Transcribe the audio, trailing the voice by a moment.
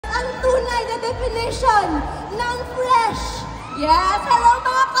definition ng fresh. Yes, hello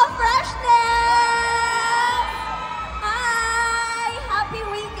mga ka-freshness! Hi! Happy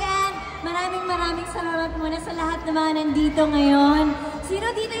weekend! Maraming salamat muna sa lahat ng mga nandito ngayon. Sino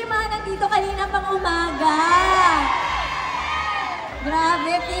dito yung mga nandito kanina pang umaga?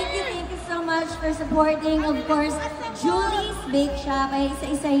 Grabe, thank you so much for supporting, of course, Julie's Bake Shop. Ay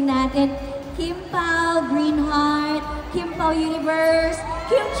isa-isahin natin. Kimpau, Green Heart, Kimpau Universe,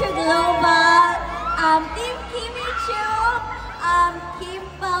 Chiu Global, Team Kimi Chiu,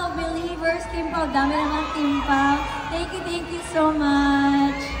 Kimpau Believers, Kimpau, dami naman Kimpau. Thank you so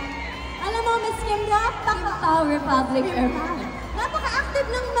much. Alam mo, Miss Kim, Kimpau Republic. Napaka-active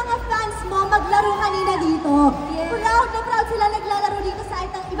ng mga fans mo maglaro kanina dito. Yes. Proud na proud sila naglalaro dito sa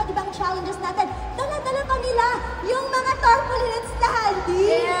iba't ibang challenges natin. Dala-dala pa nila yung mga tarpaulins na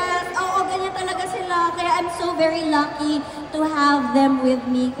handy. Yes, oo, ganyan talaga sila. Kaya I'm so very lucky to have them with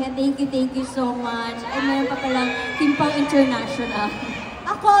me. Kaya thank you so much. Ay, meron pa palang Kimpau International.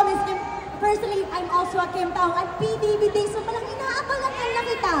 Ako, Miss Kim, personally, I'm also a Kimpau at PDB Days. So palang inaabalan na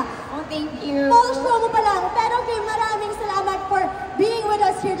kita. Oh, thank you. Full show mo pa lang. Pero Kim, maraming salamat for being with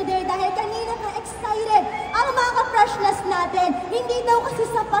us here today dahil kanina ka excited ang mga ka-freshness natin. Hindi daw kasi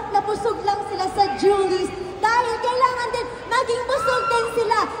sapat na busog lang sila sa Julie's dahil kailangan din maging busog din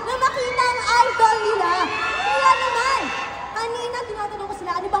sila na makita ang idol nila. Kaya naman, kanina tinatanong ko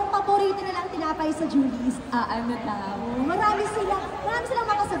sila, ano bang paborito nilang tinapay sa Julie's? Ano daw? Marami silang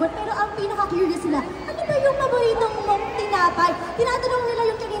makasagot, pero ang pinaka-curious sila, ano ba yung paboritong mong tinapay? Tinatanong nila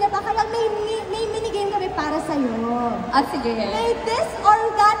yung kanina pa, kaya may minigame kami para sa'yo. Sige. May this or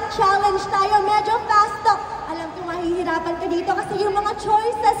that challenge tayo. Medyo fast talk. Alam ko mahihirapan ka dito kasi yung mga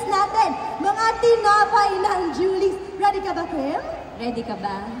choices natin, mga tinapay ng Julie's. Ready ka ba, Kim? Ready ka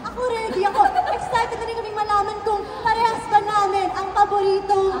ba? Ako ready ako. Excited na rin kami malaman kung parehas ba namin ang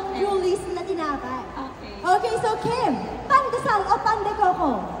paboritong Julie's na tinapay. Okay, so Kim, pandesal o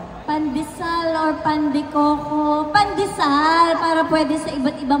pandekoko? Pandesal or pandekoko? Pandesal, para pwede sa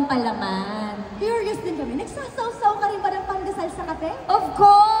iba't ibang palaman. Curious din kami. Nagsasaw-saw ka rin ba ng pandesal sa kape? Of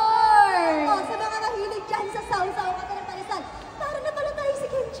course! Oh, sa mga mahilig dyan sa saw-saw ka ng pandesal. Para na pala tayo si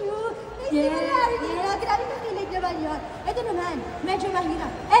Kim Chiu. Similarity na. Grabe makilig naman yun. Ito naman, medyo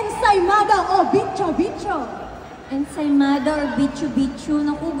mahirap. Ensaymada o bicho-bicho? Ensaymada or bicho-bicho?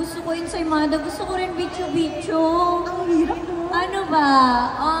 Naku, gusto ko ensaymada. Gusto ko rin bicho-bicho. Ang hirap mo. Ano ba?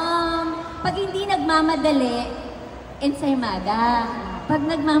 Pag hindi nagmamadali, ensaymada. Pag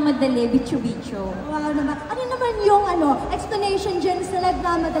nagmamadali, bicho-bicho. Wow naman. Ano naman yung explanation dyan sa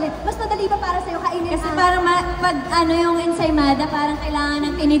nagmamadali? Mas madali ba para sa'yo kainin? Kasi parang pag yung ensaymada, parang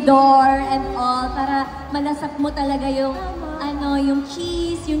kailangan ng tinidor and all para malasap mo talaga yung yung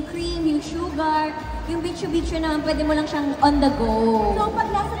cheese, yung cream, yung sugar. Yung bicho-bicho naman, pwede mo lang siyang on the go. So pag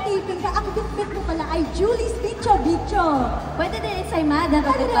nasa taping ka, ang bit-bit mo pala ay Julie's bicho-bicho. Pwede din ensaymada.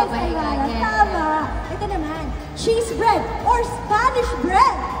 Pwede din ensaymada. Tama. Ito naman, cheese bread or Spanish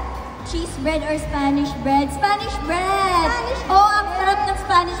bread? Cheese bread or Spanish bread? Spanish bread! Oh, ang sarap ng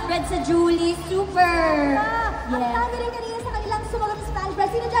Spanish bread sa Julie's. Super! Yes. Ang dami rin kanina sa kanilang sumagot sa Spanish bread.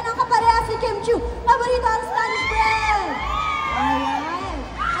 Sino dyan ang kaparehas ni Kim Chiu? Paborito ang Spanish bread! Ayan.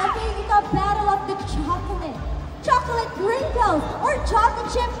 Okay, ito, battle of the chocolate. Chocolate crinkles or chocolate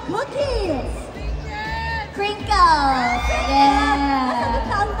chip cookies? Crinkles! Yeah! Masagot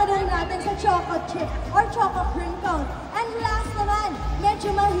na ang tanong natin sa chocolate chip or chocolate crinkles. And last naman, medyo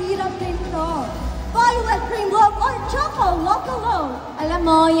mahirap din ito. Violet cream loaf or choco loco loaf? Alam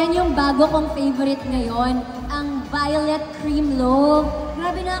mo, yan yung bago kong favorite ngayon, ang violet cream loaf.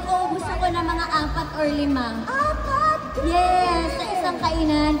 Grabe na ako, gusto ko na mga 4 or 5. 4? Yes, sa isang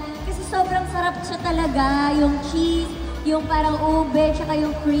kainan. Kasi sobrang sarap siya talaga. Yung cheese, yung parang ube, tsaka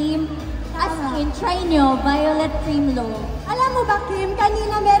yung cream. As in, try nyo, violet cream loaf. Alam mo ba, Kim,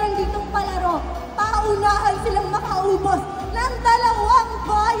 kanina meron ditong palaro. Paunahan silang makaubos ng 2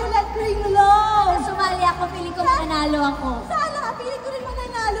 violet cream loaf. Sumali ako, feeling ko mananalo ako. Sana ka, feeling ko rin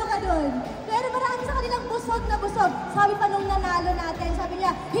mananalo ka doon. Pero marami sa kanilang busog na busog. Sabi pa nung nanalo natin, sabi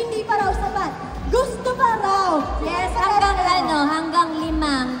niya, hindi pa raw sapat. Gusto pa raw. Yes, hanggang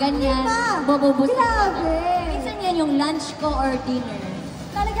 5, ganyan. Bobobusog. Grabe. Minsan yan yung lunch ko or dinner.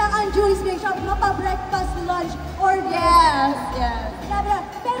 Talagang ang Julie's Bake Shop, mapa-breakfast, lunch, or dinner. Yes. Grabe.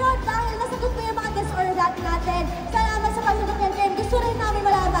 Pero dahil nasagot mo yung mga this or that natin, salamat sa pagsagot niyan, Kim. Gusto rin namin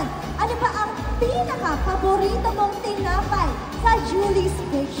malaman, ano ba ang pinaka-paborito mong tinapay sa Julie's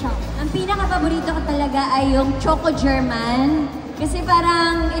Bake Shop? Ang pinaka-paborito ko talaga ay yung Choco German. Kasi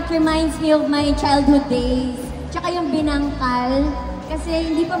parang it reminds me of my childhood days. Tsaka yung binangkal.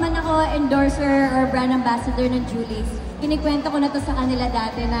 Kasi hindi pa man ako endorser or brand ambassador ng Julie's. Kinikwento ko na to sa kanila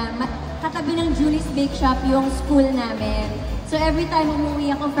dati na katabi ng Julie's Bake Shop yung school namin. So every time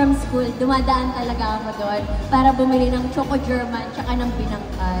umuwi ako from school, dumadaan talaga ako doon para bumili ng Choco German tsaka ng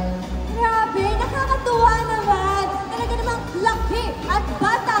binangkal. Grabe, nakakatuwa naman! Talaga namang laki at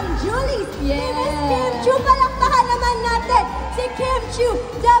batang Julie's! Yes! Miss Kim Chiu, palakpakan naman natin si Kim Chiu,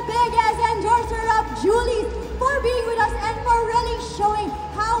 the biggest endorser of Julie's, for being with us and for really showing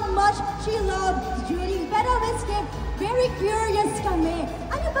how much she loves Julie's. Pero Miss Kim, very curious kami.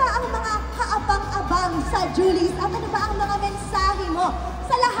 Ano ba ang mga kaabang-abang sa Julie's at ano ba ang mga mensahe mo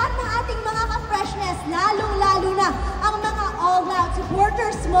sa lahat ng ating mga ka-freshness, lalong-lalo na ang mga all-out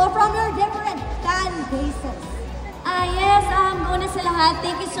supporters mo from your different fan bases? Yes, una sa lahat,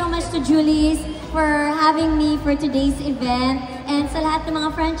 thank you so much to Julie's for having me for today's event. And sa lahat ng mga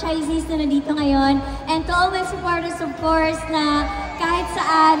franchisees na nandito ngayon. And to all my supporters, of course, na kahit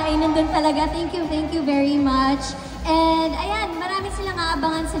saan ay nandun talaga. Thank you very much. And ayan, marami silang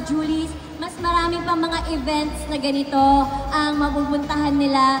aabangan sa Julie's. Mas marami pa mga events na ganito ang mapupuntahan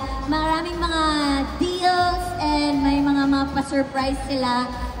nila. Maraming mga deals and may mga pa-surprise sila.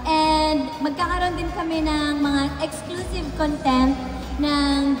 And magkakaroon din kami ng mga exclusive content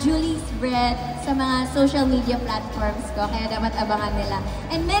ng Julie's Bread sa mga social media platforms ko. Kaya dapat abangan nila.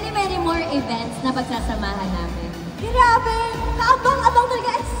 And many more events na pagsasamahan namin. Grabe! Kaabang-abang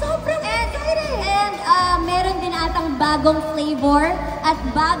talaga at sobrang excited! And meron din atang bagong flavor at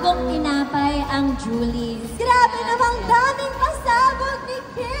bagong tinapay ang Julie's. Grabe namang daming pasabog ni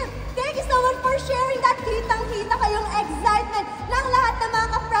Kim! Thank you so much for sharing that. Kitang-kita kayong excitement ng lahat ng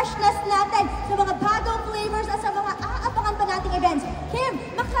mga freshness natin sa mga bagong flavors at sa mga aabangan pa nating events. Kim,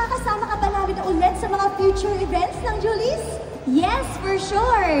 makakasama ka ba namin ulit sa mga future events ng Julie's? Yes, for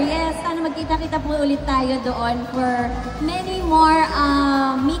sure. Yes, sana magkita-kita po ulit tayo doon for many more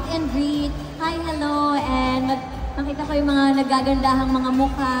meet and greet. Hi, hello, and makita ko yung mga nagagandahang mga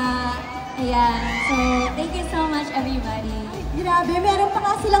mukha. Ayan. So, thank you so much, everybody. Grabe, meron pa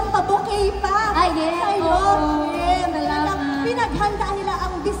nga silang pa-bouquet pa. Yes. Sa'yo. Yes, Talagang pinaghandaan nila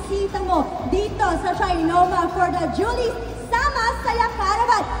ang bisita mo dito sa Trinoma for the Julie's Sama Saya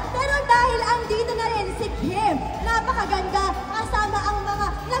Caravan. Pero dahil andito na rin si Kim, napakaganda kasama ang mga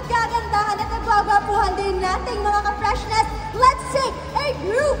nagagandahan at nagwagwapuhan din nating mga ka-freshness. Let's take a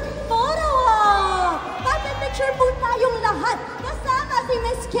group photo walk! Pag-picture po tayong lahat kasama si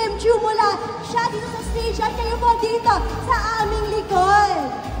Miss Kim Chiu mula siya dito sa stage at kayo po dito sa aming likod.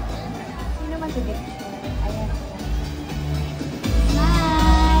 Sino mag-picture? Ayan.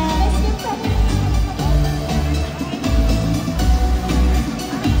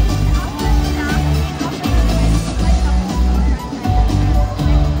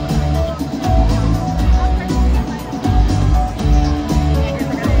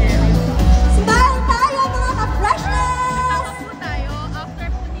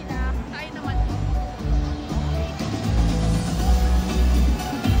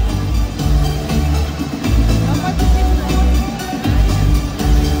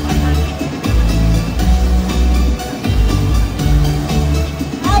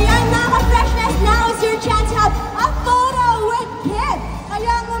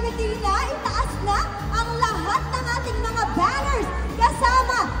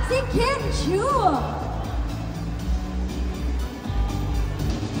 Miss Kim Chiu.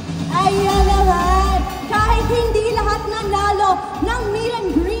 Ayan naman, kahit hindi lahat nanalo ng meet and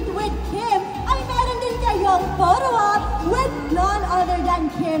greet with Kim, ay meron din kayong photo op with none other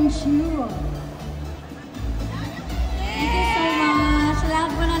than Kim Chiu. Thank you so much. Sa lahat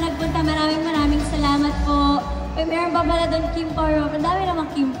po na nagpunta, maraming salamat po. Meron pa pala doon Kimpau. Ang dami namang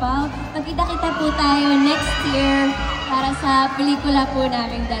Kimpau. Magkita-kita po tayo next year para sa pelikula po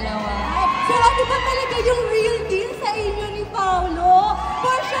naming dalawa. So ano ba talaga yung real deal sa inyo ni Paolo?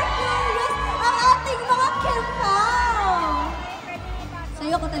 For sure curious ang ating mga Kimpau.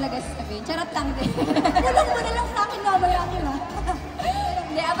 Sa'yo ko talaga sasabihin. Charot lang din. Tulong mo na lang sa akin mamaya nila.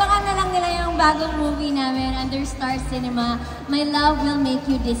 Hindi, abangan na lang nila yung bagong movie namin under Star Cinema, My Love Will Make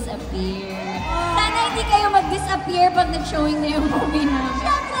You Disappear. Sana hindi kayo mag-disappear pag nag-showing na yung movie namin.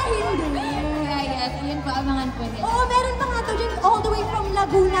 Siyempre hindi. Kaya, yun po, abangan po nila. Oo, meron pa nga to dyan all the way from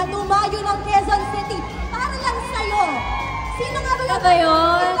Laguna, tumayo ng Quezon City. Para lang sa'yo. Sino nga ba yun? Ba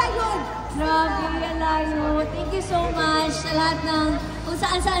yun? Sino yun? Grabe, alayo. Thank you so much sa lahat ng kung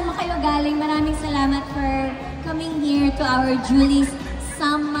saan-saan mo kayo galing. Maraming salamat for coming here to our Julie's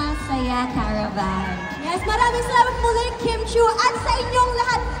Sama Saya Caravan. Yes, maraming salamat muli, Kim Chiu, at sa inyong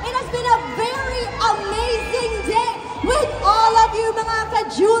lahat. It has been a very amazing day with all of you, mga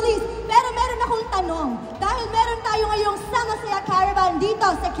ka-Julies. Pero meron akong tanong. Dahil meron tayo ngayong Sama Saya Caravan dito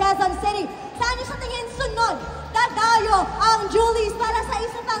sa Quezon City. Saan niyo sa tingin sunod? Dadayo ang Julies para sa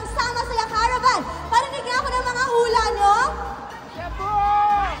isa pang Sama Saya Caravan. Parinig nga ako ng mga hula, no?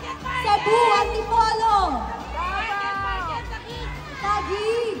 Cebu, Antipolo.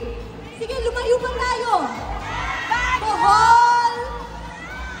 Taguig. Sige, lumayo pa tayo. Bohol.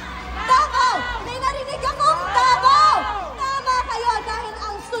 Davao. May narinig akong Davao. Tama kayo dahil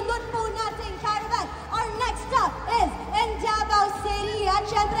ang sunod po nating caravan, our next stop is in Davao City. At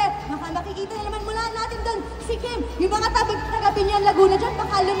syempre, makikita na naman mula natin doon si Kim. Yung mga taga-Binyan Laguna dyan,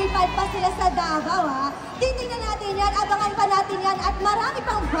 baka lumipad pa sila sa Davao, ha? Titingnan natin yan, abangan pa natin yan, at marami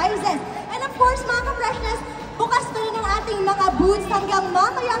pang prizes. And of course, mga ka-freshness, bukas pa rin ang ating mga booths hanggang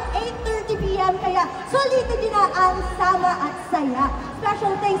mamayang 8:30 p.m. Kaya sulitin din na ang Sama at Saya.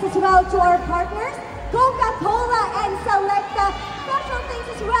 Special thanks as well to our partners, Coca-Cola and Selecta. Special thanks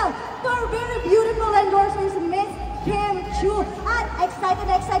as well to our very beautiful endorsers, Miss Chiu. At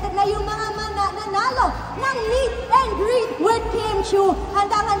excited na yung mga nanalo ng meet and greet with Chiu.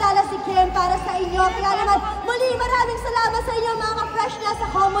 Handang-handa na si Kim para sa inyo. Kaya naman, muli maraming salamat sa inyo mga ka-fresh na sa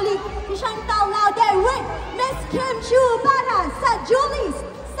Homoli. Si Chantal now there with Miss Chiu para sa Julie's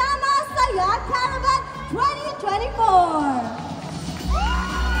Sama Saya Caravan 2024.